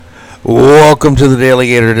Welcome to the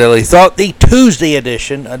DaleyGator DaleyThought, the Tuesday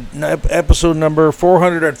edition, episode number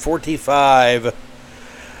 445.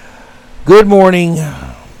 Good morning,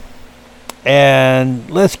 and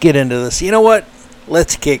let's get into this. You know what?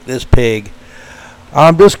 Let's kick this pig.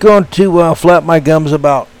 I'm just going to flap my gums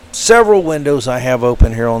about several windows I have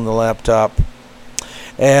open here on the laptop,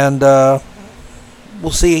 and we'll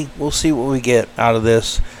see what we get out of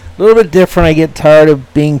this. A little bit different. I get tired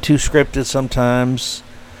of being too scripted sometimes.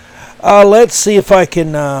 Let's see if I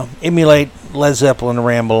can emulate Led Zeppelin and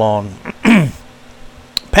ramble on.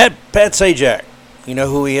 Pat Sajak, you know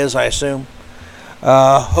who he is, I assume.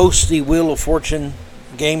 Hosts the Wheel of Fortune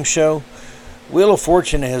game show. Wheel of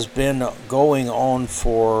Fortune has been going on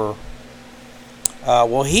for,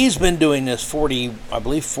 he's been doing this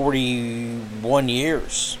 41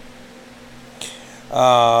 years.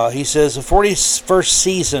 He says the 41st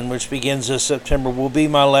season, which begins this September, will be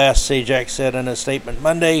my last, Sajak said in a statement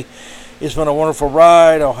Monday. It's been a wonderful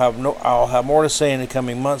ride. I'll have more to say in the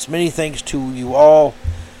coming months. Many thanks to you all.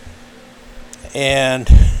 And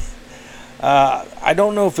I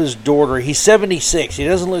don't know if his daughter, he's 76. He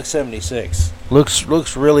doesn't look 76.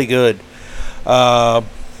 Looks really good. But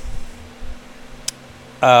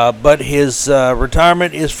his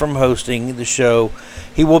retirement is from hosting the show.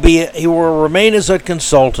 He will remain as a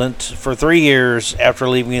consultant for 3 years after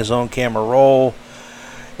leaving his own camera role.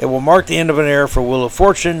 It will mark the end of an era for Wheel of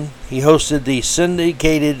Fortune. He hosted the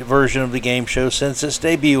syndicated version of the game show since its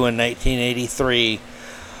debut in 1983.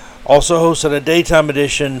 Also hosted a daytime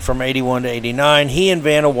edition from 81 to 89. He and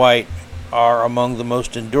Vanna White are among the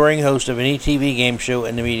most enduring hosts of any TV game show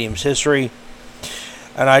in the medium's history.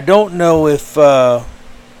 And I don't know if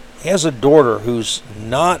he has a daughter who's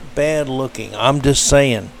not bad looking. I'm just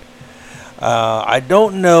saying. I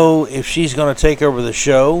don't know if she's going to take over the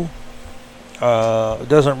show. It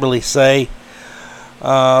doesn't really say.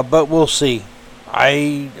 But we'll see.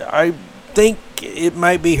 I think it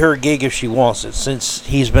might be her gig if she wants it, since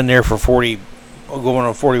he's been there for going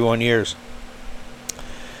on 41 years.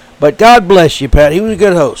 But God bless you, Pat. He was a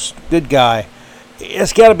good host. Good guy.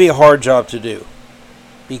 It's got to be a hard job to do,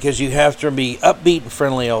 because you have to be upbeat and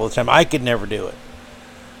friendly all the time. I could never do it.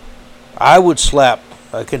 I would slap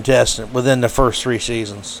a contestant within the first 3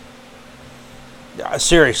 seasons.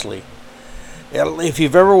 Seriously. If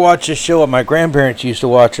you've ever watched this show, my grandparents used to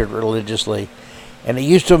watch it religiously, and it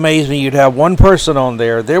used to amaze me. You'd have one person on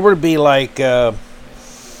there. There would be like, the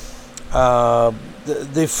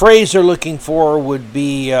phrase they're looking for would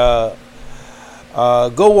be, go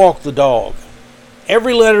walk the dog.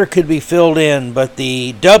 Every letter could be filled in but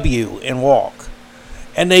the W in walk,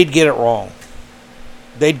 and they'd get it wrong.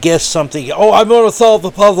 They'd guess something. Oh, I'm going to solve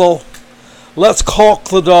the puzzle. Let's caulk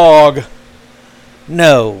the dog.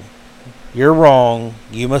 No, you're wrong.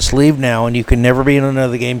 You must leave now, and you can never be in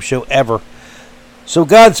another game show ever. So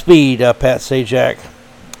Godspeed, Pat Sajak.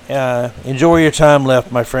 Enjoy your time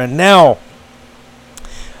left, my friend. Now,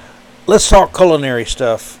 let's talk culinary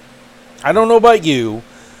stuff. I don't know about you,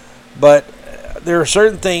 but there are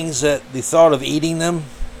certain things that the thought of eating them,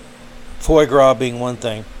 foie gras being one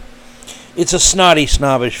thing, it's a snotty,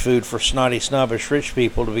 snobbish food for snotty, snobbish rich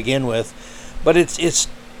people to begin with, but it's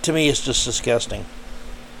to me, it's just disgusting.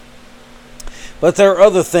 But there are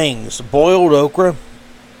other things. Boiled okra,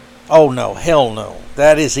 oh no, hell no,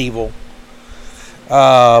 that is evil.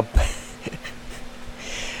 What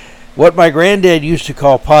my granddad used to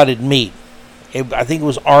call potted meat, I think it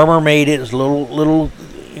was Armour made it. It was little.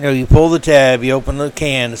 You pull the tab, you open the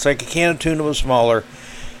can. It's like a can of tuna but smaller.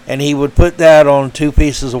 And he would put that on 2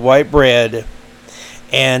 pieces of white bread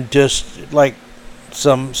and just like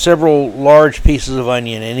several large pieces of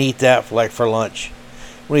onion, and eat that for lunch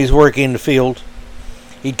when he's working in the field.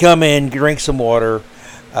 He'd come in, drink some water.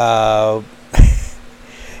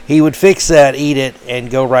 He would fix that, eat it, and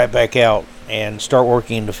go right back out and start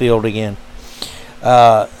working in the field again.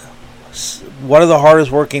 One of the hardest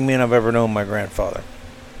working men I've ever known, my grandfather.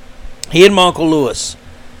 He and my Uncle Lewis,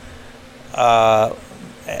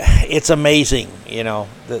 it's amazing,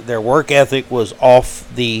 their work ethic was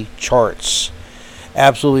off the charts.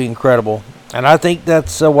 Absolutely incredible. And I think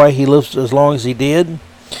that's why he lived as long as he did.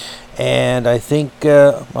 And I think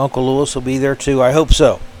Uncle Lewis will be there too. I hope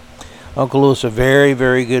so. Uncle Lewis, a very,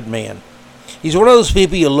 very good man. He's one of those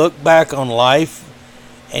people you look back on life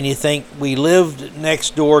and you think, we lived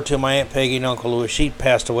next door to my Aunt Peggy and Uncle Lewis. She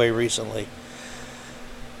passed away recently.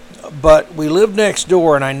 But we lived next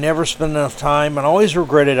door, and I never spent enough time, and I always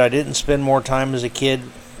regretted I didn't spend more time as a kid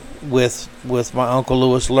with my Uncle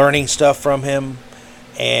Lewis, learning stuff from him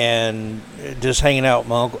and just hanging out with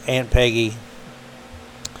my Aunt Peggy.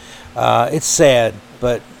 It's sad,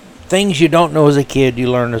 but things you don't know as a kid, you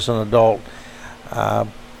learn as an adult.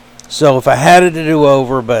 So if I had it to do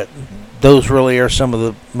over, but those really are some of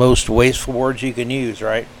the most wasteful words you can use,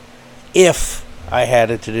 right? If I had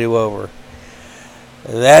it to do over.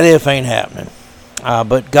 That if ain't happening.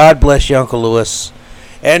 But God bless you, Uncle Lewis.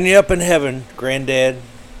 And you up in heaven, Granddad.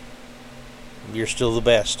 You're still the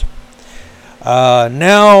best.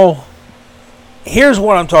 Now, here's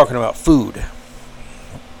what I'm talking about. Food.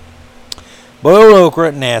 Boiled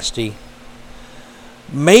okra, nasty.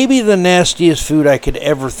 Maybe the nastiest food I could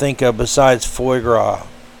ever think of besides foie gras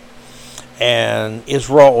and is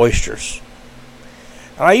raw oysters.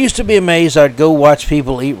 And I used to be amazed. I'd go watch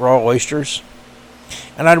people eat raw oysters,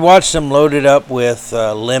 and I'd watch them loaded up with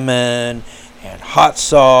lemon and hot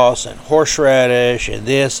sauce and horseradish and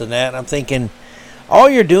this and that. And I'm thinking, all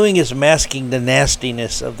you're doing is masking the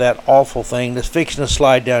nastiness of that awful thing that's fixing to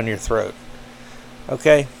slide down your throat.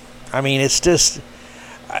 Okay? I mean, it's just...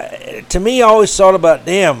 to me, I always thought about,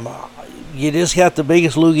 damn, you just got the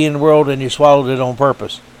biggest loogie in the world and you swallowed it on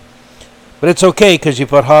purpose. But it's okay because you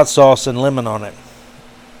put hot sauce and lemon on it.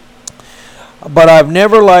 But I've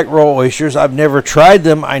never liked raw oysters. I've never tried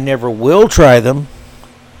them. I never will try them.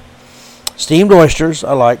 Steamed oysters,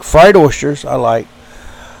 I like. Fried oysters, I like.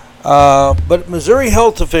 But Missouri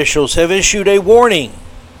health officials have issued a warning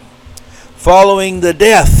following the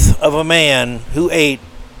death of a man who ate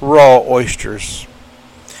raw oysters.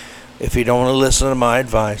 If you don't want to listen to my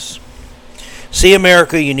advice. See,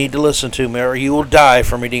 America, you need to listen to me or you will die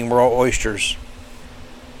from eating raw oysters.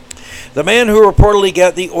 The man who reportedly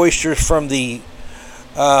got the oysters from the...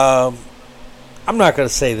 I'm not going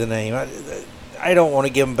to say the name. I don't want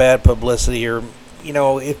to give him bad publicity or... You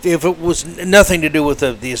know, if it was nothing to do with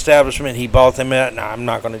the establishment he bought them at, no, I'm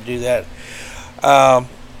not going to do that.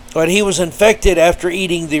 But he was infected after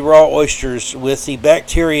eating the raw oysters with the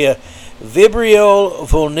bacteria Vibrio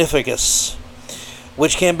vulnificus,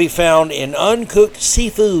 which can be found in uncooked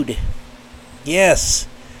seafood. Yes,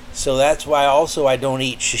 so that's why also I don't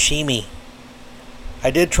eat sashimi.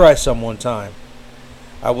 I did try some one time.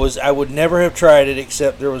 I would never have tried it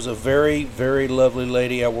except there was a very, very lovely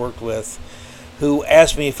lady I worked with who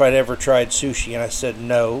asked me if I'd ever tried sushi, and I said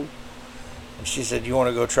no. And she said, "You want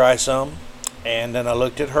to go try some?" And then I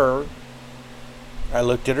looked at her. I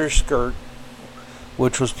looked at her skirt,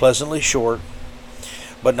 which was pleasantly short,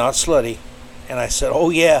 but not slutty. And I said, "Oh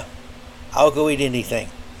yeah, I'll go eat anything."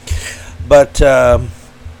 But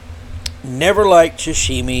never liked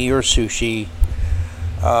sashimi or sushi.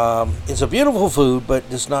 It's a beautiful food, but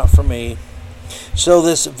it's not for me. So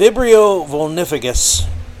this Vibrio vulnificus,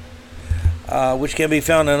 which can be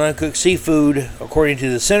found in uncooked seafood, according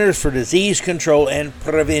to the Centers for Disease Control and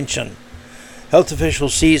Prevention. Health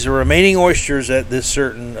officials seized the remaining oysters at this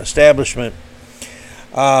certain establishment.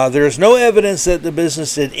 There is no evidence that the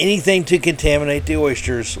business did anything to contaminate the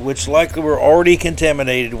oysters, which likely were already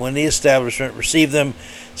contaminated when the establishment received them,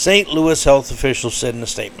 St. Louis health officials said in a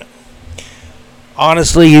statement.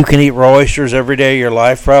 Honestly, you can eat raw oysters every day of your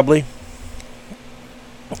life, probably.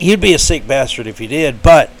 You'd be a sick bastard if you did,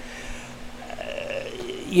 but,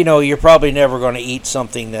 you're probably never going to eat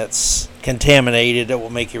something that's contaminated that will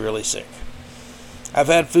make you really sick. I've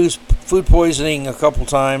had food poisoning a couple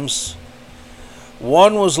times.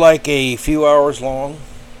 One was like a few hours long.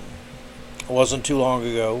 It wasn't too long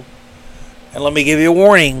ago. And let me give you a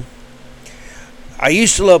warning. I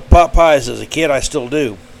used to love pot pies as a kid. I still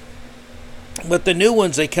do. But the new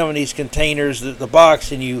ones, they come in these containers, the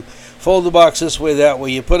box, and you fold the box this way, that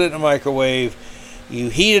way. You put it in the microwave. You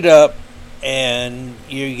heat it up, and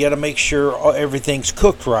you got to make sure everything's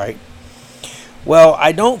cooked right. Well,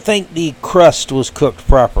 I don't think the crust was cooked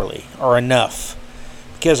properly or enough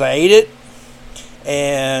because I ate it.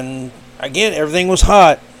 And again, everything was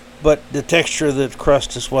hot, but the texture of the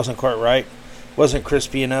crust just wasn't quite right. Wasn't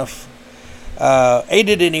crispy enough. Ate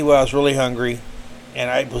it anyway. I was really hungry. And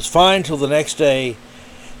I was fine till the next day.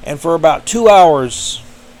 And for about 2 hours,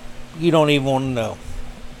 you don't even want to know.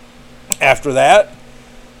 After that,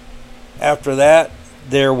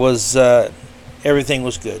 there was, everything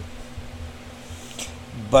was good.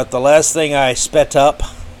 But the last thing I spit up,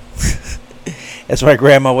 as my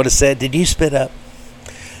grandma would have said, "Did you spit up?"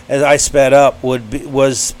 As I spat up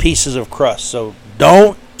was pieces of crust. So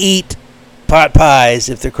don't eat pot pies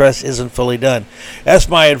if the crust isn't fully done. That's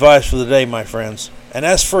my advice for the day, my friends. And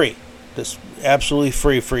that's free. That's absolutely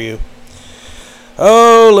free for you.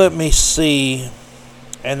 Oh, let me see.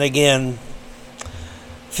 And again,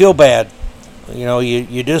 feel bad.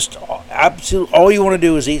 You just absolutely all you want to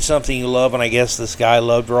do is eat something you love, and I guess this guy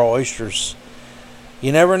loved raw oysters.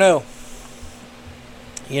 You never know.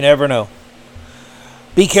 You never know.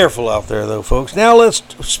 Be careful out there, though, folks. Now,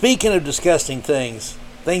 speaking of disgusting things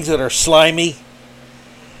that are slimy,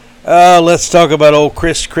 let's talk about old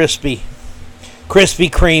Krispy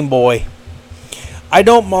Kreme boy. I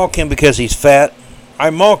don't mock him because he's fat. I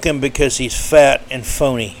mock him because he's fat and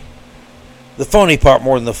phony. The phony part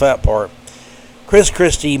more than the fat part. Chris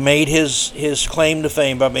Christie made his claim to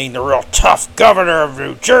fame by being the real tough governor of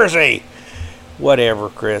New Jersey. Whatever,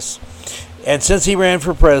 Chris. And since he ran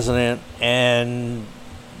for president and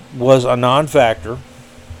was a non-factor,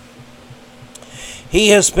 he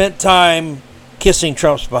has spent time kissing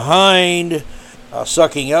Trump's behind,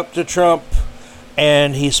 sucking up to Trump,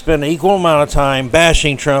 and he spent an equal amount of time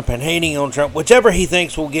bashing Trump and hating on Trump, whichever he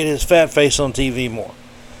thinks will get his fat face on TV more.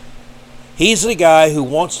 He's the guy who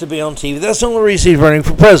wants to be on TV. That's the only reason he's running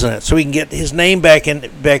for president, so he can get his name back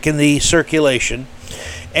in the circulation,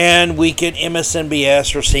 and we can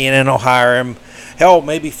MSNBS or CNN will hire him. Hell,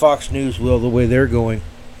 maybe Fox News will, the way they're going.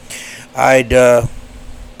 Not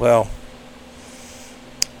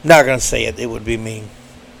going to say it. It would be mean.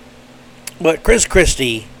 But Chris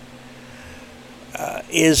Christie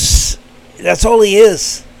that's all he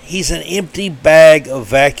is. He's an empty bag of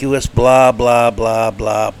vacuous blah, blah, blah,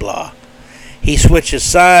 blah, blah. He switches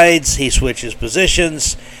sides. He switches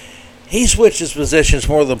positions. He switches positions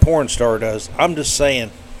more than a porn star does. I'm just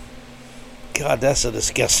saying. God, that's a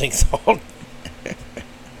disgusting thought.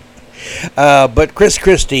 But Chris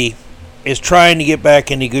Christie is trying to get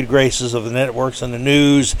back in the good graces of the networks and the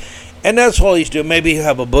news, and that's all he's doing. Maybe he'll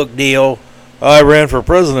have a book deal. I ran for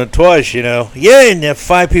president twice, Yeah, and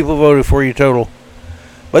 5 people voted for you total.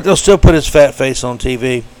 But they'll still put his fat face on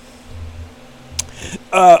TV.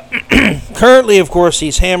 Currently, of course,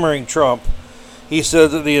 he's hammering Trump. He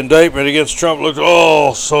said that the indictment against Trump looked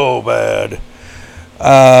so bad.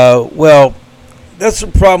 Well, that's the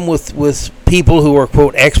problem with people who are,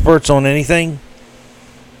 quote, experts on anything.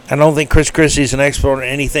 I don't think Chris Christie's an expert on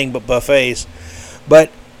anything but buffets.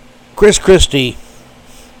 But Chris Christie,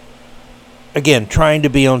 again, trying to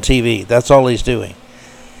be on TV. That's all he's doing.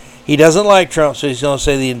 He doesn't like Trump, so he's going to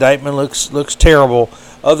say the indictment looks terrible.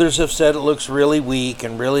 Others have said it looks really weak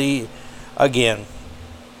and really, again,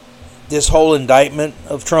 this whole indictment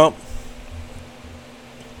of Trump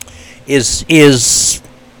is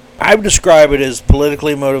I would describe it as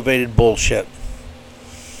politically motivated bullshit.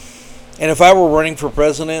 And if I were running for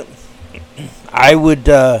president, I would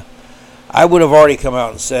have already come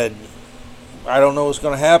out and said, I don't know what's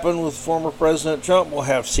going to happen with former President Trump. We'll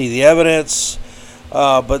have to see the evidence.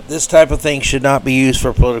 But this type of thing should not be used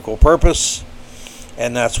for political purpose.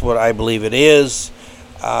 And that's what I believe it is.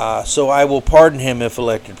 So I will pardon him if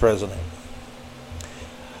elected president.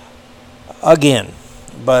 Again,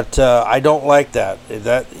 but I don't like that.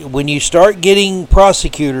 That when you start getting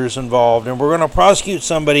prosecutors involved, and we're going to prosecute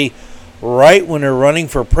somebody right when they're running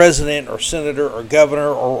for president or senator or governor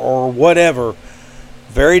or whatever,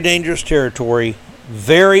 very dangerous territory,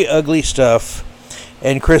 very ugly stuff.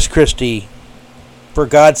 And Chris Christie, for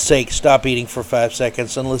God's sake, stop eating for 5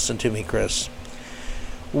 seconds and listen to me, Chris.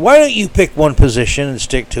 Why don't you pick one position and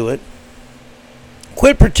stick to it?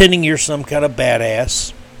 Quit pretending you're some kind of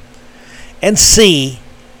badass. And see,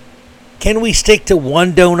 can we stick to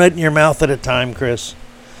one donut in your mouth at a time, Chris?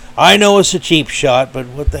 I know it's a cheap shot, but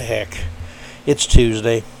what the heck? It's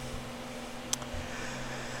Tuesday.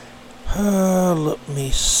 Let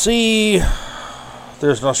me see.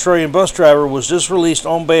 There's an Australian bus driver was just released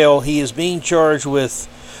on bail. He is being charged with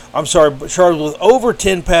over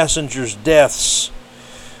 10 passengers' deaths.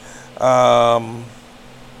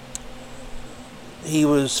 He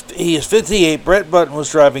is 58. Brett Button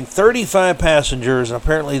was driving 35 passengers, and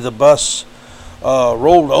apparently the bus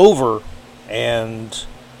rolled over. And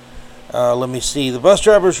let me see. The bus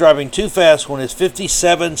driver was driving too fast when his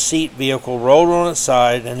 57-seat vehicle rolled on its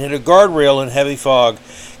side and hit a guardrail in heavy fog,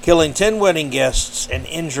 killing 10 wedding guests and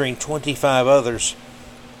injuring 25 others.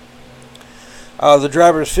 The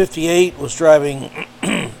driver, 58, was driving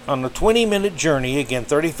on a 20-minute journey, again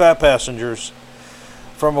 35 passengers,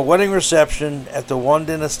 from a wedding reception at the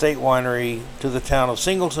Wandin Estate Winery to the town of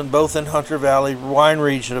Singleton, both in Hunter Valley wine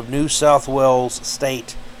region of New South Wales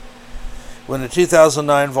state, when the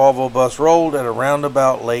 2009 Volvo bus rolled at a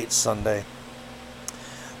roundabout late Sunday.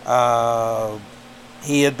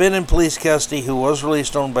 He had been in police custody, who was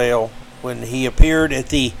released on bail when he appeared at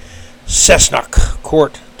the Cessnock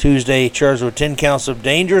court Tuesday, charged with 10 counts of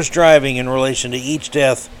dangerous driving in relation to each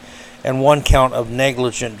death and 1 count of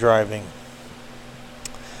negligent driving.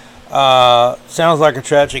 Sounds like a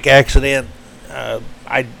tragic accident.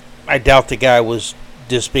 I doubt the guy was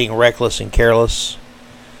just being reckless and careless.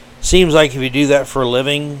 Seems like if you do that for a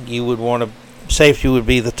living, you would want to, safety would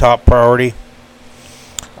be the top priority.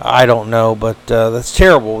 I don't know, but that's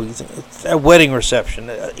terrible. It's a wedding reception.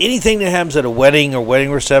 Anything that happens at a wedding or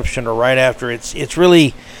wedding reception or right after, it's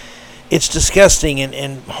disgusting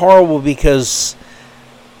and horrible because,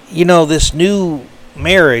 this new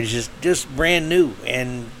marriage is just brand new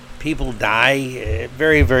and people die.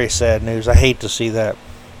 Very, very sad news. I hate to see that.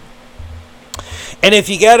 And if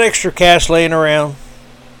you got extra cash laying around,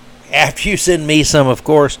 after you send me some, of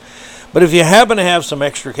course, but if you happen to have some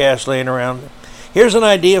extra cash laying around, here's an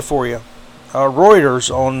idea for you.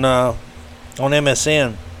 Reuters on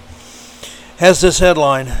MSN has this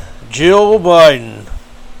headline: Jill Biden.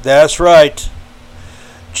 That's right.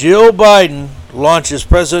 Jill Biden launches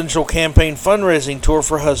presidential campaign fundraising tour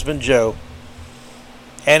for husband Joe.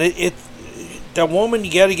 And the woman,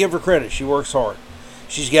 you got to give her credit. She works hard.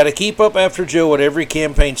 She's got to keep up after Joe at every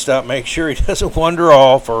campaign stop, make sure he doesn't wander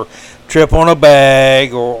off or trip on a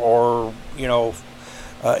bag or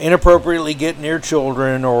inappropriately get near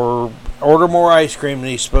children or order more ice cream than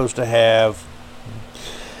he's supposed to have.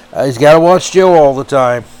 He's got to watch Joe all the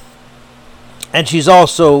time. And she's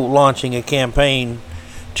also launching a campaign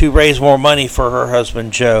to raise more money for her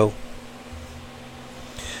husband, Joe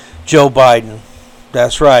Biden.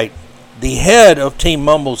 That's right. The head of Team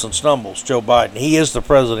Mumbles and Stumbles, Joe Biden. He is the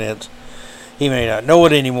president. He may not know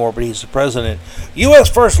it anymore, but he's the president. U.S.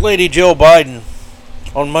 First Lady Jill Biden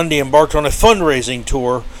on Monday embarked on a fundraising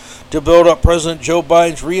tour to build up President Joe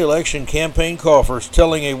Biden's re-election campaign coffers,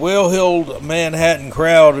 telling a well-heeled Manhattan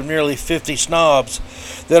crowd of nearly 50 snobs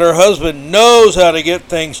that her husband knows how to get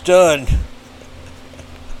things done.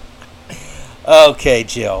 Okay,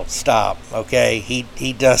 Jill, stop. Okay,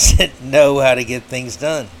 he doesn't know how to get things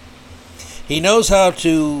done. He knows how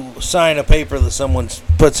to sign a paper that someone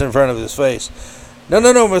puts in front of his face. No,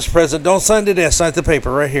 Mr. President, don't sign the desk. Sign the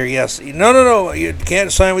paper right here. Yes. No. You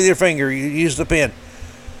can't sign with your finger. You use the pen.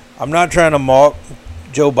 I'm not trying to mock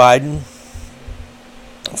Joe Biden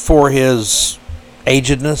for his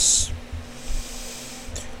agedness,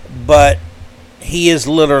 but he is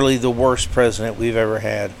literally the worst president we've ever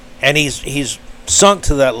had. And he's sunk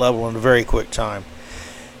to that level in a very quick time.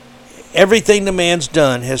 Everything the man's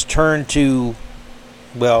done has turned to,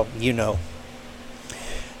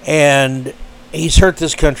 and he's hurt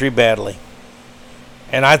this country badly.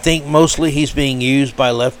 And I think mostly he's being used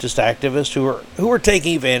by leftist activists who are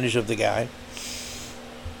taking advantage of the guy.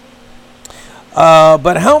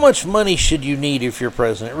 But how much money should you need if you're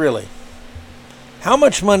president, really? How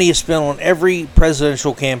much money is spent on every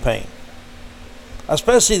presidential campaign?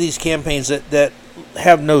 Especially these campaigns that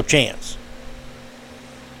have no chance.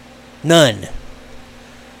 None.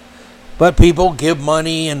 But people give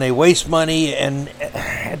money and they waste money, and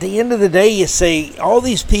at the end of the day, you say, all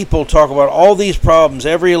these people talk about all these problems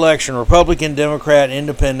every election, Republican, Democrat,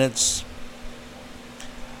 Independents,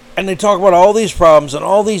 and they talk about all these problems and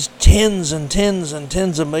all these tens and tens and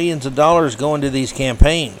tens of millions of dollars go into these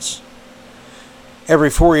campaigns every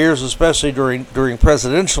 4 years, especially during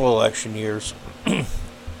presidential election years.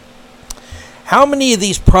 How many of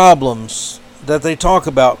these problems that they talk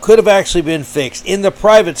about could have actually been fixed in the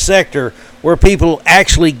private sector where people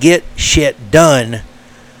actually get shit done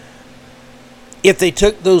if they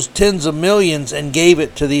took those tens of millions and gave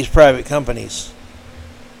it to these private companies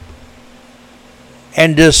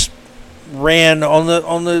and just ran on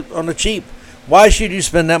the cheap? Why should you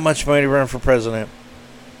spend that much money to run for president?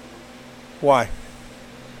 Why?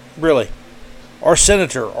 Really? Or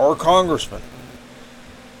senator or congressman?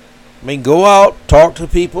 I mean, go out, talk to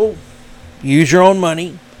people, use your own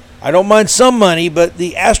money. I don't mind some money, but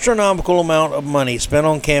the astronomical amount of money spent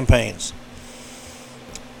on campaigns.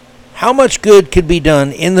 How much good could be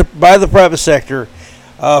done by the private sector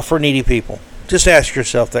for needy people? Just ask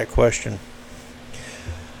yourself that question.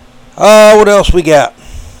 What else we got?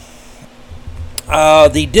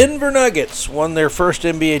 The Denver Nuggets won their first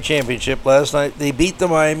NBA championship last night. They beat the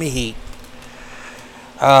Miami Heat.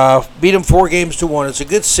 Beat them 4-1. It's a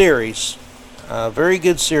good series. Very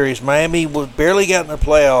good series. Miami barely got in the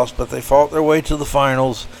playoffs, but they fought their way to the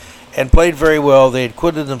finals and played very well. They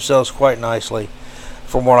acquitted themselves quite nicely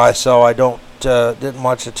from what I saw. I didn't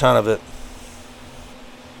watch a ton of it.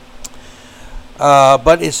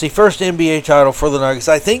 But it's the first NBA title for the Nuggets.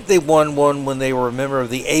 I think they won one when they were a member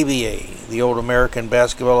of the ABA, the Old American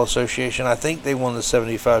Basketball Association. I think they won the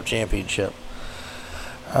 75 championship.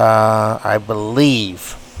 I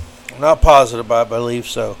believe. I'm not positive, but I believe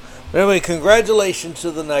so. But anyway, congratulations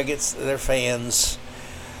to the Nuggets, their fans.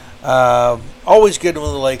 Always good when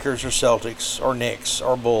the Lakers or Celtics or Knicks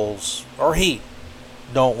or Bulls or Heat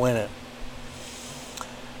don't win it.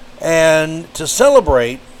 And to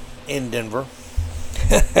celebrate in Denver,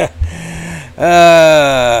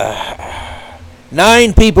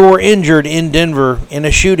 9 people were injured in Denver in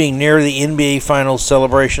a shooting near the NBA Finals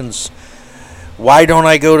celebrations. Why don't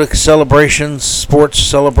I go to celebrations, sports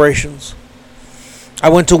celebrations? I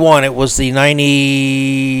went to one. It was the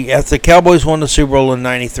after the Cowboys won the Super Bowl in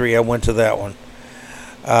 93, I went to that one.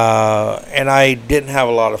 And I didn't have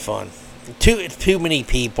a lot of fun. Too many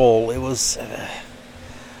people. It was,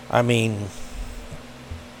 what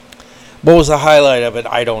was the highlight of it?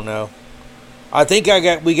 I don't know. I think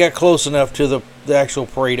we got close enough to the actual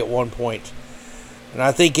parade at one point. And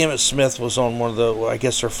I think Emmitt Smith was on one of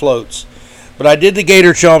their floats. But I did the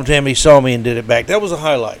Gator chomp to him. He saw me and did it back. That was a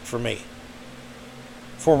highlight for me.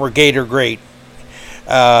 Former Gator great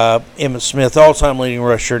Emmitt Smith, all-time leading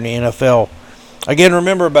rusher in the NFL. Again,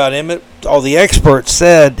 remember about Emmitt, all the experts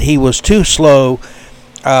said he was too slow,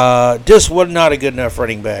 just was not a good enough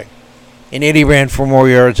running back. And Eddie ran for more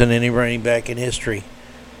yards than any running back in history.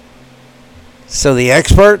 So the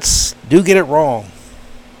experts do get it wrong.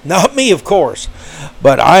 Not me, of course,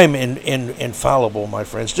 but I'm infallible, my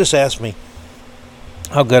friends. Just ask me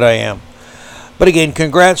how good I am. But again,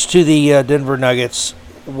 congrats to the Denver Nuggets.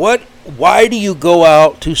 Why do you go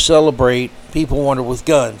out to celebrate? People wonder with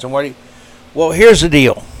guns. And well, here's the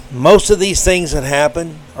deal. Most of these things that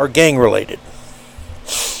happen are gang related.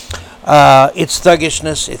 It's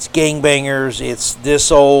thuggishness. It's gangbangers. It's this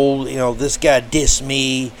guy dissed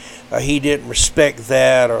me. He didn't respect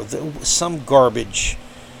that, or some garbage.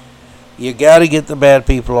 You got to get the bad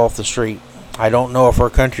people off the street. I don't know if our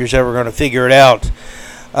country's ever going to figure it out.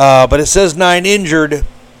 But it says 9 injured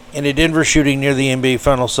in a Denver shooting near the NBA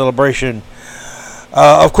Finals celebration.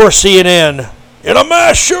 Of course, CNN, in a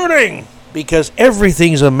mass shooting, because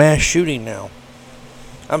everything's a mass shooting now.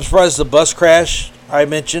 I'm surprised the bus crash I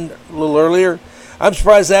mentioned a little earlier, I'm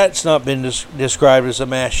surprised that's not been described as a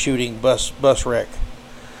mass shooting bus wreck.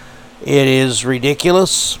 It is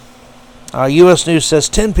ridiculous. U.S. News says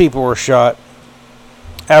 10 people were shot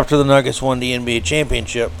after the Nuggets won the NBA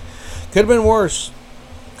championship. Could have been worse.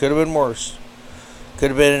 Could have been worse.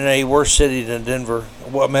 Could have been in a worse city than Denver.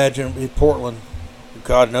 Well, imagine Portland.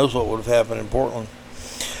 God knows what would have happened in Portland.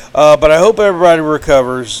 But I hope everybody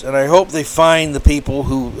recovers, and I hope they find the people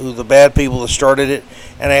who the bad people that started it,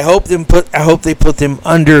 and I hope they put them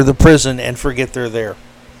under the prison and forget they're there.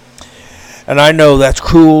 And I know that's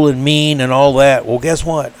cruel and mean and all that. Well, guess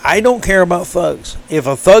what? I don't care about thugs. If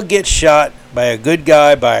a thug gets shot by a good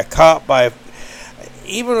guy, by a cop,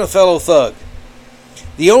 even a fellow thug,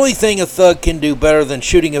 the only thing a thug can do better than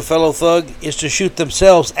shooting a fellow thug is to shoot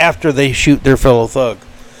themselves after they shoot their fellow thug.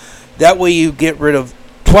 That way you get rid of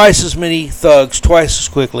twice as many thugs twice as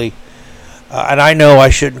quickly. And I know I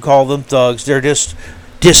shouldn't call them thugs. They're just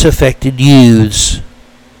disaffected youths.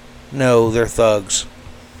 No, they're thugs.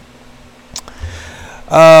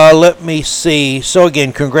 Let me see. So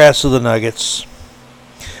again, congrats to the Nuggets.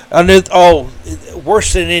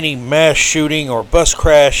 Worse than any mass shooting or bus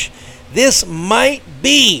crash, this might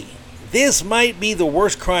be the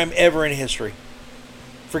worst crime ever in history.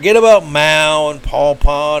 Forget about Mao and Pol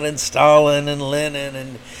Pot and Stalin and Lenin,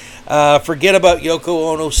 and forget about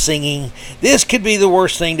Yoko Ono singing. This could be the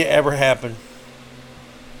worst thing to ever happen.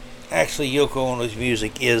 Actually, Yoko Ono's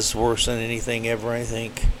music is worse than anything ever, I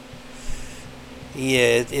think.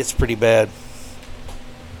 Yeah, it's pretty bad.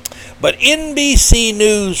 But NBC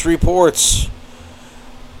News reports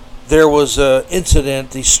there was an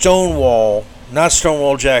incident, the Stonewall, not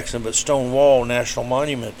Stonewall Jackson, but Stonewall National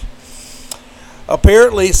Monument.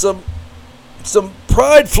 Apparently, some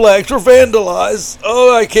pride flags were vandalized.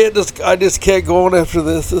 Oh, I just can't go on after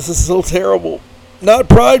this. This is so terrible. Not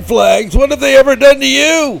pride flags. What have they ever done to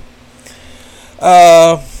you?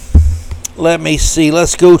 Let me see.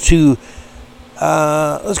 Let's go to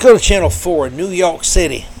Channel 4 in New York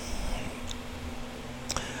City.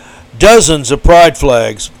 Dozens of pride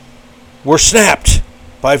flags were snapped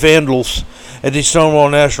by vandals at the Stonewall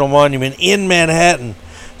National Monument in Manhattan.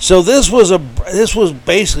 So this was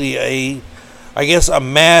basically a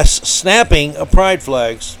mass snapping of pride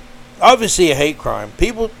flags. Obviously a hate crime.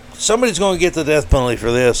 Somebody's going to get the death penalty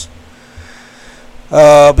for this.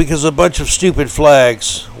 Because a bunch of stupid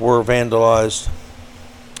flags were vandalized.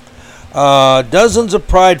 Dozens of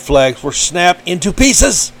pride flags were snapped into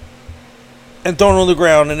pieces and thrown on the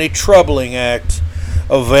ground in a troubling act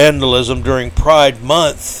of vandalism during Pride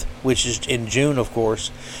Month, which is in June, of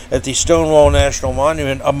course, at the Stonewall National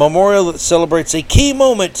Monument, a memorial that celebrates a key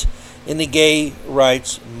moment in the gay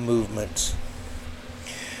rights movement.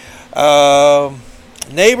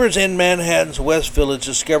 Neighbors in Manhattan's West Village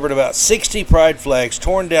discovered about 60 pride flags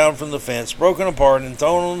torn down from the fence, broken apart, and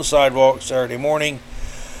thrown on the sidewalk Saturday morning.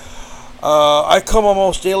 I come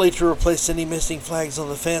almost daily to replace any missing flags on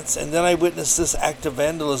the fence, and then I witness this act of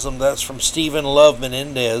vandalism. That's from Stephen Love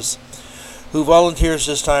Menendez, who volunteers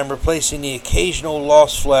this time replacing the occasional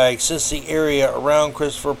lost flag since the area around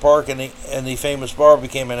Christopher Park and the famous bar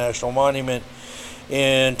became a national monument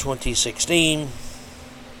in 2016.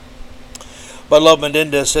 But Love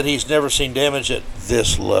Menendez said he's never seen damage at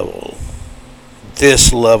this level.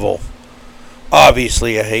 This level.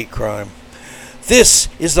 Obviously a hate crime. This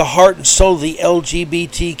is the heart and soul of the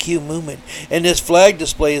LGBTQ movement, and this flag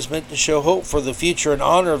display is meant to show hope for the future and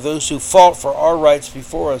honor of those who fought for our rights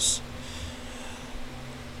before us.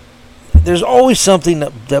 There's always something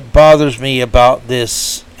that bothers me about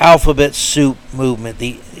this alphabet soup movement.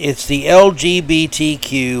 It's the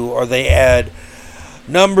LGBTQ, or they add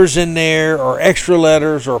numbers in there, or extra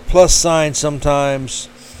letters, or plus signs sometimes.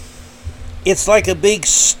 It's like a big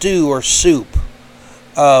stew or soup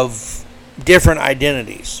of different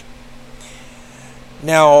identities.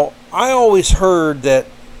 Now, I always heard that,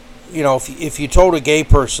 if you told a gay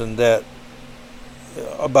person that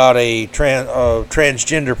about a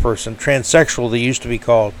transgender person, transsexual they used to be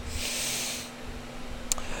called,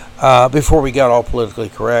 before we got all politically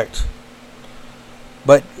correct.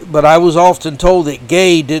 But I was often told that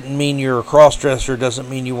gay didn't mean you're a cross-dresser, doesn't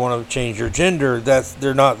mean you want to change your gender.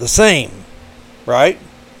 They're not the same, right?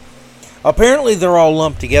 Apparently they're all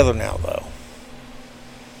lumped together now, though.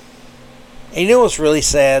 And you know what's really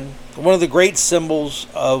sad? One of the great symbols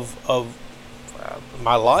of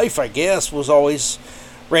my life, I guess, was always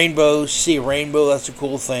rainbows. See a rainbow, that's a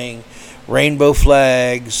cool thing. Rainbow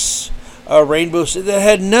flags, rainbows that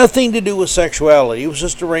had nothing to do with sexuality. It was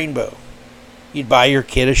just a rainbow. You'd buy your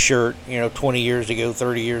kid a shirt, 20 years ago,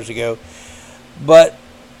 30 years ago. But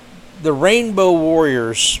the Rainbow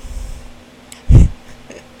Warriors,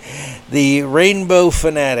 the Rainbow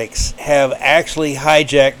Fanatics, have actually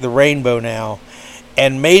hijacked the rainbow now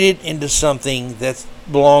and made it into something that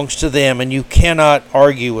belongs to them, and you cannot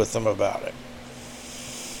argue with them about it.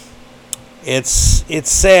 It's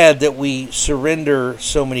sad that we surrender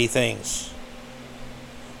so many things.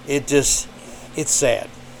 It's sad.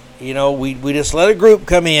 We just let a group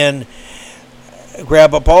come in,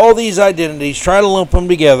 grab up all these identities, try to lump them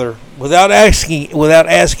together without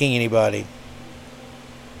asking anybody.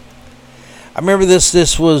 I remember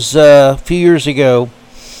this was a few years ago.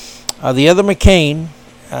 The Other McCain,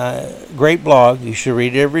 great blog. You should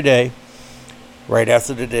read it every day. Right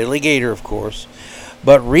after the DaleyGator, of course.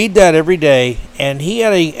 But read that every day. And he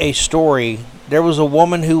had a story. There was a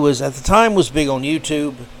woman who was, at the time, was big on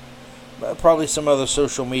YouTube. Probably some other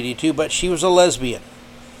social media too. But she was a lesbian.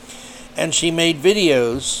 And she made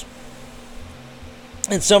videos.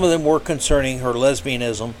 And some of them were concerning her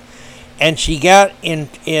lesbianism. And she got in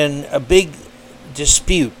a big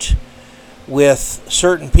dispute with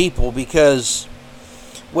certain people because,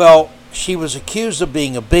 well, she was accused of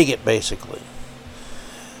being a bigot, basically.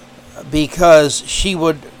 Because she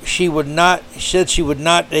said she would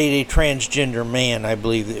not date a transgender man, I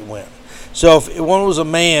believe it went. So if one was a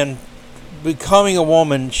man becoming a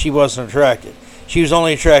woman, she wasn't attracted. She was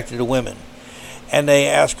only attracted to women. And they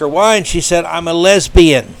asked her why, and she said, "I'm a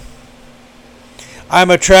lesbian. I'm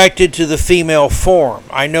attracted to the female form.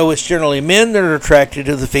 I know it's generally men that are attracted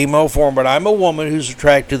to the female form, but I'm a woman who's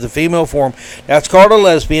attracted to the female form. That's called a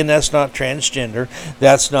lesbian. That's not transgender.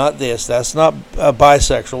 That's not this. That's not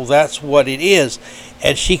bisexual. That's what it is."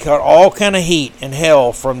 And she caught all kind of heat and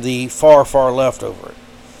hell from the far, far left over it.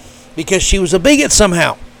 Because she was a bigot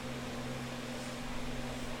somehow.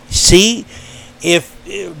 See? If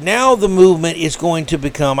now the movement is going to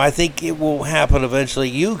become, I think it will happen eventually,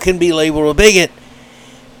 you can be labeled a bigot.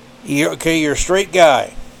 You're a straight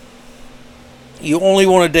guy. You only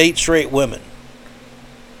want to date straight women.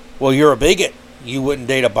 Well, you're a bigot. You wouldn't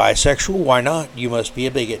date a bisexual. Why not? You must be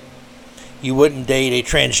a bigot. You wouldn't date a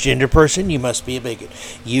transgender person. You must be a bigot.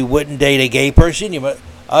 You wouldn't date a gay person.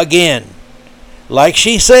 Again, like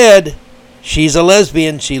she said, she's a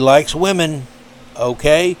lesbian. She likes women.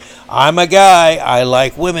 Okay? I'm a guy. I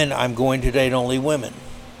like women. I'm going to date only women.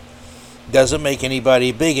 Doesn't make anybody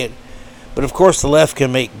a bigot. But of course the left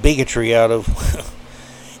can make bigotry out of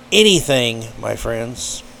anything, my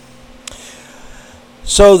friends.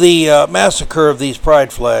 So the massacre of these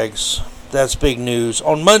pride flags, that's big news.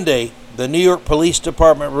 On Monday, the New York Police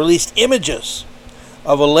Department released images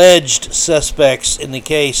of alleged suspects in the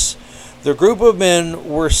case. The group of men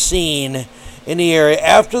were seen in the area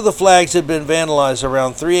after the flags had been vandalized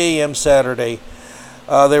around 3 a.m. Saturday.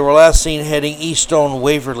 They were last seen heading east on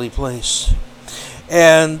Waverly Place.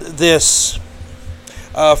 And this,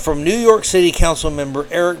 from New York City Council member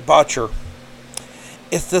Eric Botcher,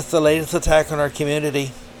 "Is this the latest attack on our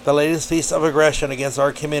community?" the latest piece of aggression against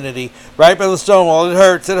our community. Right by the Stonewall. It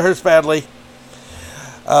hurts badly.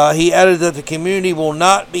 He added that the community will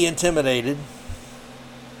not be intimidated.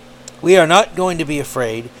 We are not going to be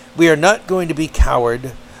afraid. We are not going to be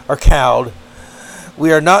cowed.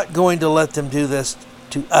 We are not going to let them do this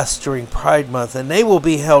to us during Pride Month, and they will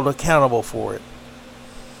be held accountable for it.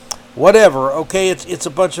 Whatever, okay, it's a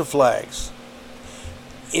bunch of flags.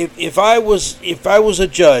 If I was a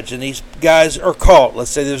judge and these guys are caught, let's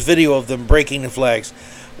say there's video of them breaking the flags,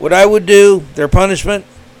 what I would do, their punishment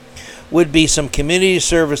would be some community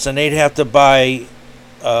service, and they'd have to pay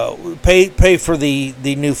for the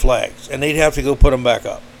new flags, and they'd have to go put them back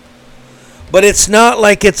up. But it's not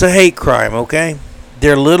like it's a hate crime, okay?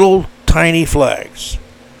 They're little tiny flags.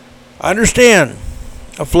 I understand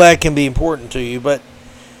a flag can be important to you, but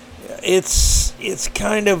it's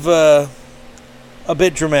kind of a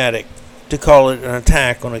bit dramatic to call it an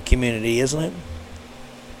attack on a community, isn't it?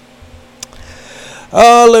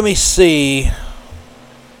 Let me see.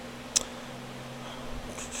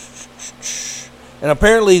 And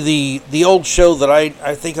apparently the old show that I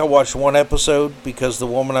think I watched one episode because the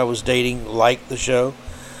woman I was dating liked the show.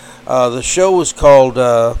 The show was called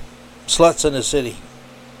Sluts in the City.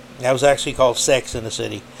 That was actually called Sex in the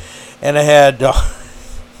City. And it had,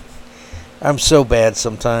 I'm so bad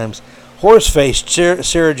sometimes, horse-faced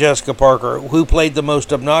Sarah Jessica Parker, who played the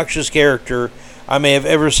most obnoxious character I may have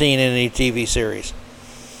ever seen in any TV series.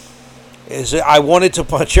 I wanted to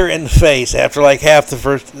punch her in the face after like half the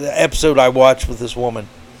first episode I watched with this woman.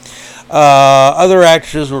 Other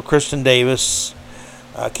actors were Kristen Davis,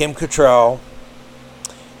 Kim Cattrall,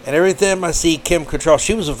 and every time I see Kim Cattrall,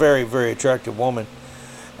 she was a very, very attractive woman,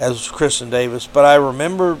 as was Kristen Davis. But I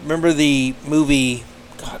remember the movie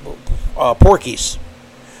Porky's.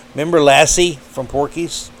 Remember Lassie from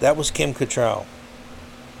Porky's? That was Kim Cattrall.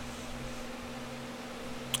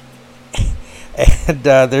 And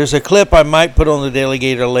there's a clip I might put on the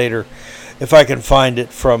DaleyGator later, if I can find it,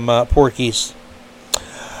 from Porky's.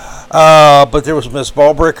 But there was Miss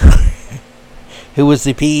Ballbrick, who was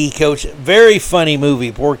the PE coach. Very funny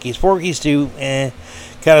movie, Porky's. Porky's too, kind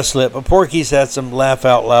of slip. But Porky's had some laugh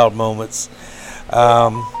out loud moments.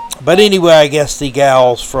 But anyway, I guess the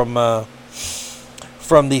gals from the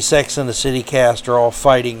Sex and the City cast are all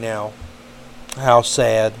fighting now. How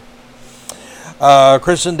sad.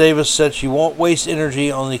 Kristen Davis said she won't waste energy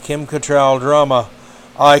on the Kim Cattrall drama.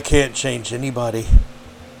 I can't change anybody.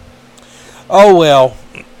 Oh well.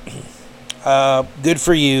 Good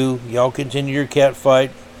for you. Y'all continue your cat fight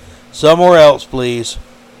somewhere else, please.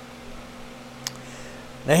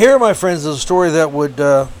 Now here, my friends, is a story that would,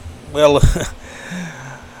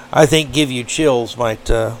 I think give you chills. Might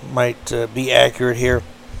be accurate here.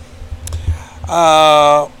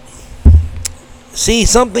 See,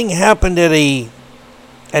 something happened at a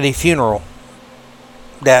funeral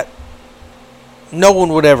that no one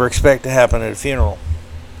would ever expect to happen at a funeral.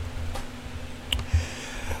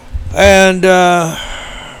 And,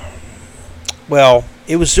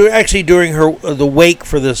 it was actually during the wake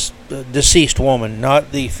for this deceased woman,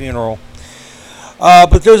 not the funeral.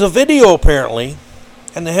 But there's a video, apparently,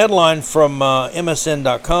 and the headline from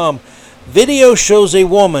MSN.com, video shows a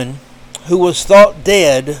woman who was thought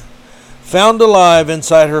dead found alive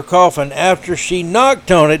inside her coffin after she knocked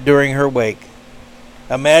on it during her wake.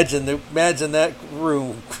 Imagine that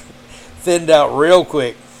room thinned out real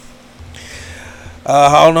quick.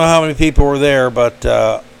 I don't know how many people were there, but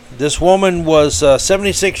this woman was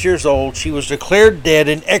 76 years old. She was declared dead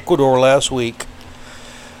in Ecuador last week,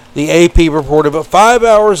 the AP reported. But 5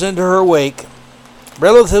 hours into her wake,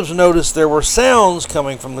 relatives noticed there were sounds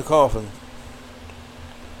coming from the coffin.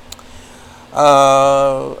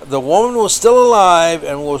 The woman was still alive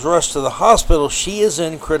and was rushed to the hospital. She is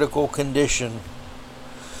in critical condition.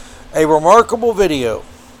 A remarkable video.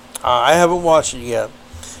 I haven't watched it yet,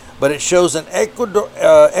 but it shows an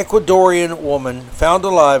Ecuadorian woman found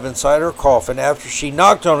alive inside her coffin after she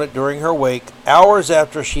knocked on it during her wake, hours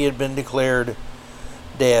after she had been declared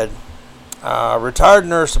dead. Retired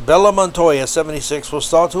nurse Bella Montoya, 76, was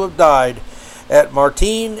thought to have died at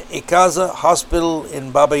Martin Icaza Hospital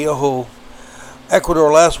in Babayojo,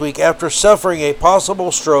 Ecuador last week after suffering a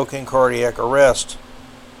possible stroke and cardiac arrest.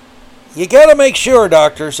 You gotta make sure,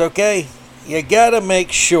 doctors, okay? You gotta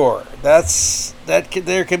make sure.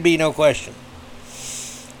 There can be no question.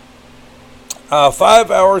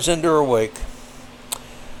 5 hours into her wake,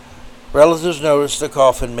 relatives noticed the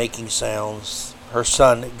coffin making sounds. Her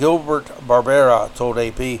son, Gilbert Barbera, told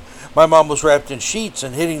AP, "My mom was wrapped in sheets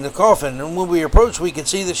and hitting the coffin, and when we approached, we could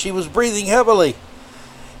see that she was breathing heavily.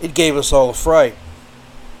 It gave us all a fright."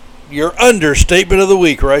 Your understatement of the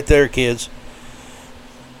week right there, kids.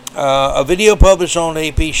 A video published on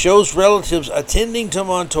AP shows relatives attending to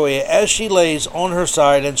Montoya as she lays on her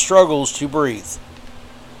side and struggles to breathe.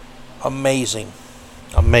 Amazing.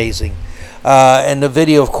 And the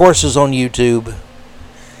video, of course, is on YouTube.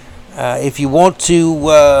 If you want to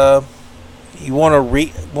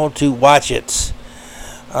watch it,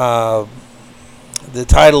 the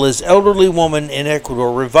title is "Elderly Woman in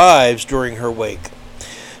Ecuador Revives During Her Wake."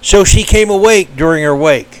 So she came awake during her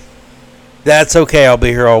wake. That's okay. I'll be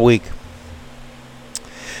here all week.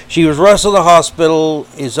 She was rushed to the hospital,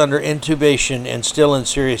 is under intubation, and still in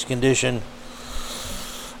serious condition.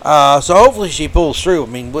 So hopefully she pulls through. I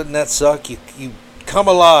mean, wouldn't that suck? You come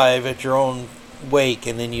alive at your own wake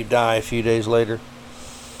and then you die a few days later.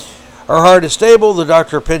 Her heart is stable. The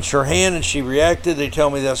doctor pinched her hand and she reacted. They tell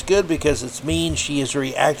me that's good because it means she is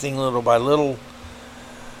reacting little by little.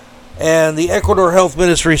 And the Ecuador Health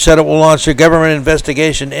Ministry said it will launch a government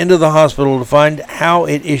investigation into the hospital to find how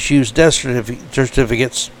it issues death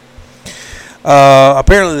certificates.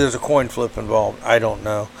 Apparently there's a coin flip involved. I don't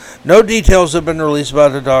know. No details have been released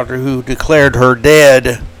about the doctor who declared her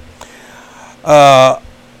dead. I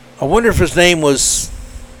wonder if his name was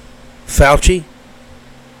Fauci.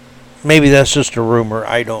 Maybe that's just a rumor.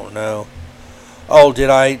 I don't know. Oh, did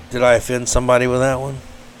I offend somebody with that one?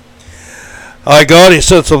 I God, he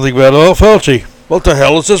said something about Fauci. What the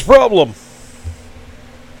hell is this problem?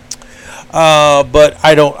 But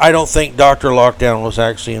I don't think Dr. Lockdown was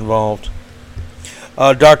actually involved.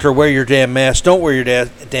 Doctor, wear your damn mask. Don't wear your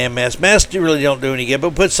damn mask. Masks really don't do any good,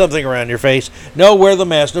 but put something around your face. No, wear the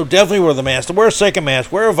mask. No, definitely wear the mask. Wear a second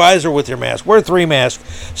mask. Wear a visor with your mask. Wear 3 masks.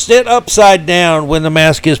 Sit upside down when the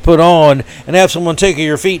mask is put on and have someone take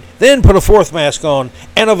your feet. Then put a 4th mask on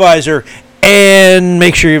and a visor and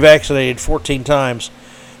make sure you're vaccinated 14 times.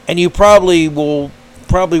 And you probably won't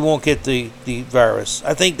get the virus.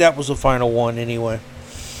 I think that was the final one anyway.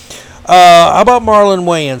 How about Marlon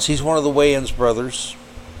Wayans? He's one of the Wayans brothers.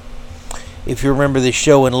 If you remember the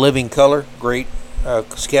show In Living Color, great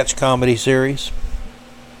sketch comedy series.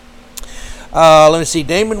 Let me see.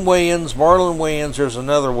 Damon Wayans, Marlon Wayans. There's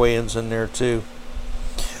another Wayans in there too.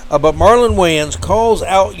 But Marlon Wayans calls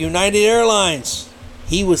out United Airlines.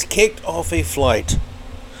 He was kicked off a flight.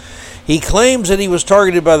 He claims that he was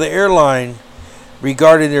targeted by the airline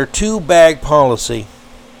regarding their 2-bag policy.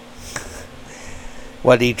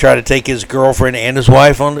 What, did he try to take his girlfriend and his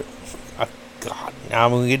wife on it? Oh, God, now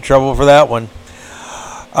I'm going to get in trouble for that one.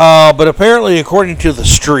 But apparently, according to the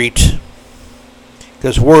street,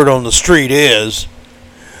 because word on the street is,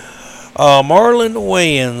 Marlon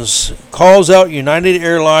Wayans calls out United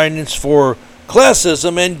Airlines for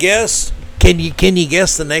classism, and guess, can you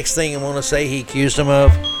guess the next thing I want to say he accused him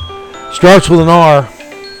of? Starts with an R.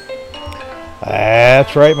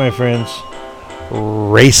 That's right, my friends.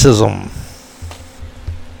 Racism.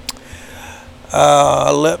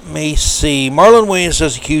 Let me see. Marlon Wayans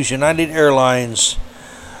has accused United Airlines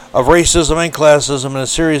of racism and classism in a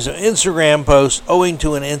series of Instagram posts owing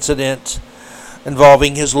to an incident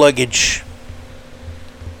involving his luggage.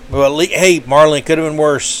 Well, hey, Marlon, it could have been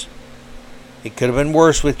worse. It could have been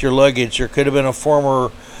worse with your luggage. There could have been a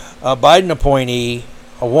former Biden appointee,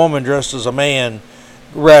 a woman dressed as a man,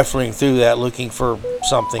 raffling through that looking for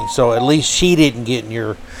something. So at least she didn't get in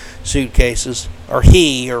your suitcases, or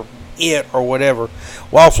he, or it, or whatever.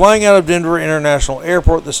 While flying out of Denver International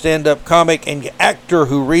Airport, the stand-up comic and actor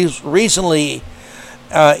who recently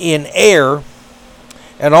in Air,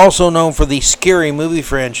 and also known for the Scary Movie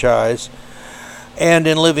franchise, and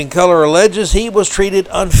in Living Color, alleges he was treated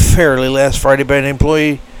unfairly last Friday by an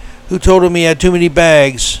employee who told him he had too many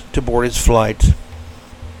bags to board his flight.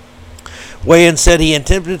 Wayans said he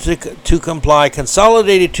attempted to comply,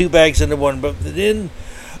 consolidated 2 bags into one, but then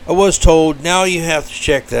was told, now you have to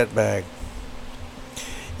check that bag.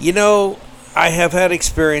 You know, I have had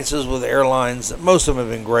experiences with airlines. Most of them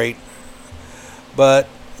have been great. But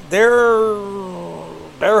there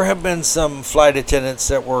have been some flight attendants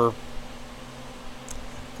that were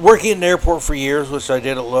working in the airport for years, which I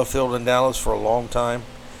did at Love Field in Dallas for a long time.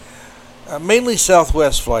 Mainly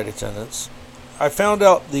Southwest flight attendants. I found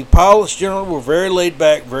out the pilots generally were very laid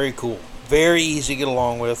back, very cool, very easy to get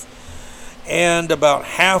along with. And about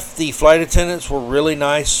half the flight attendants were really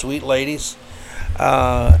nice, sweet ladies.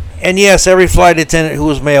 And yes, every flight attendant who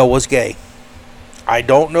was male was gay. I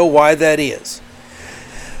don't know why that is.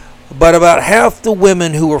 But about half the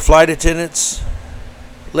women who were flight attendants,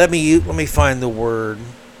 let me find the word.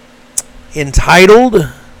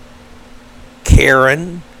 Entitled,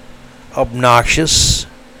 Karen, obnoxious,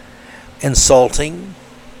 insulting,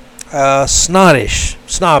 snobbish,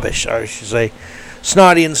 I should say.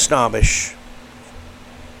 Snotty and snobbish.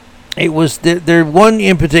 It was there. One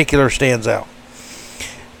in particular stands out.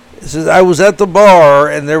 It says, I was at the bar,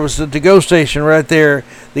 and there was a to-go station right there.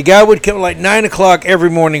 The guy would come like 9 o'clock every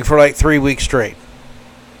morning for like 3 weeks straight.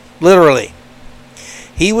 Literally.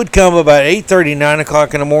 He would come about 8:30, 9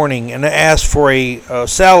 o'clock in the morning and ask for a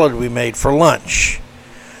salad we made for lunch.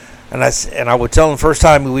 And I would tell him the first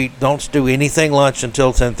time, we don't do anything lunch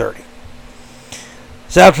until 10:30.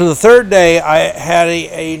 So after the third day, I had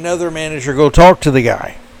another manager go talk to the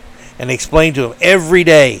guy and explain to him every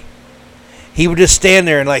day. He would just stand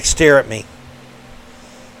there and like stare at me.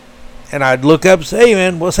 And I'd look up and say, hey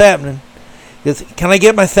man, what's happening? He goes, can I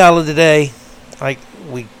get my salad today? Like,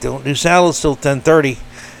 we don't do salads till 10:30.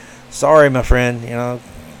 Sorry, my friend. You know,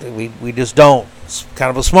 we just don't. It's kind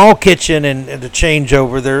of a small kitchen and a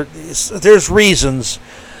changeover. There's reasons,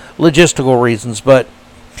 logistical reasons, but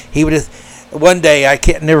he would. One day, I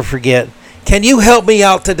can't never forget. Can you help me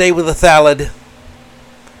out today with a salad? I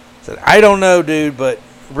said, I don't know, dude, but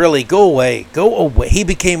really, go away. Go away. He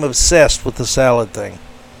became obsessed with the salad thing.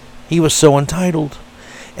 He was so entitled.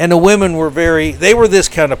 And the women were they were this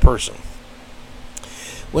kind of person.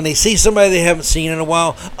 When they see somebody they haven't seen in a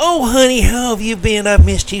while, oh, honey, how have you been? I've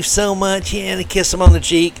missed you so much. Yeah, and they kiss them on the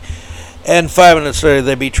cheek. And 5 minutes later,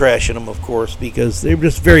 they'd be trashing them, of course, because they're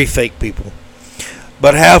just very fake people.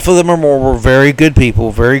 But half of them or more were very good people,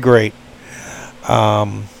 very great.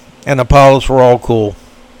 And the pilots were all cool.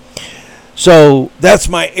 So that's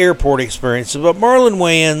my airport experience. But Marlon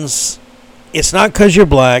Wayans, it's not because you're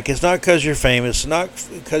black. It's not because you're famous. It's not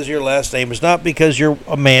because of your last name. It's not because you're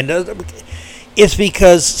Amanda. It's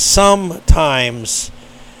because sometimes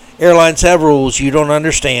airlines have rules you don't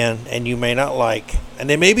understand and you may not like. And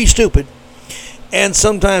they may be stupid. And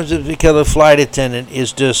sometimes it's because a flight attendant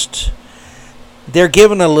is just... They're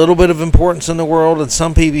given a little bit of importance in the world, and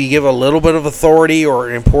some people you give a little bit of authority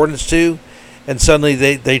or importance to, and suddenly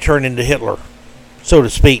they turn into Hitler, so to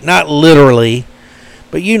speak. Not literally,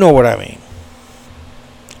 but you know what I mean.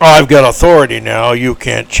 I've got authority now. You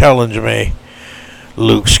can't challenge me,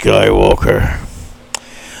 Luke Skywalker.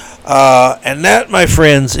 And that, my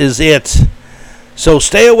friends, is it. So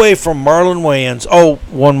stay away from Marlon Wayans. Oh,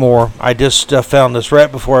 one more. I just found this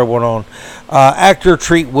right before I went on. Actor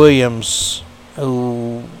Treat Williams,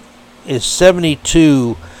 who is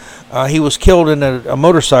 72, he was killed in a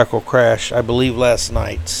motorcycle crash, I believe, last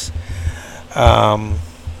night.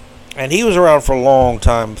 And he was around for a long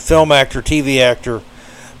time. Film actor, TV actor.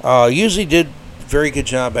 Usually did a very good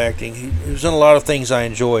job acting. He was in a lot of things I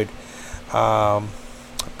enjoyed. Gone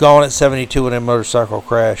at 72 in a motorcycle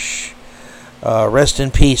crash. Rest in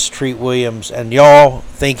peace, Treat Williams. And y'all,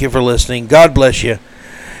 thank you for listening. God bless you.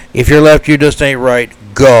 If you're left, you just ain't right.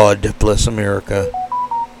 God bless America.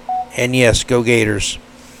 And yes, go Gators.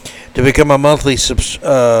 To become a monthly supporter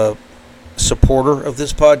of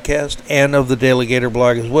this podcast and of the DaleyGator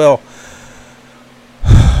blog as well,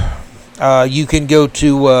 you can go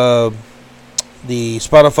to the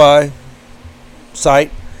Spotify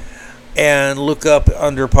site and look up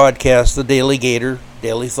under podcast the DaleyGator,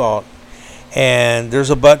 DaleyThought, and there's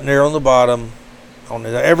a button there on the bottom on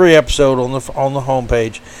every episode on the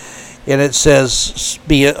homepage, and it says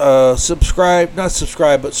not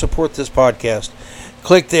subscribe, but support this podcast.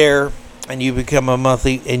 Click there, and you can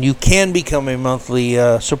become a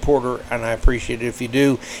monthly supporter, and I appreciate it if you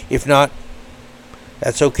do. If not,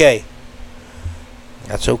 that's okay.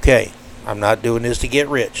 That's okay. I'm not doing this to get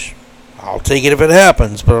rich. I'll take it if it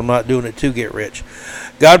happens, but I'm not doing it to get rich.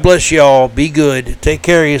 God bless y'all. Be good. Take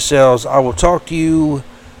care of yourselves. I will talk to you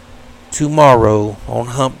tomorrow on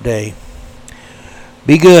Hump Day.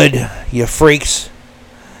 Be good, you freaks.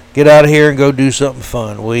 Get out of here and go do something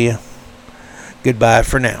fun, will you? Goodbye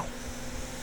for now.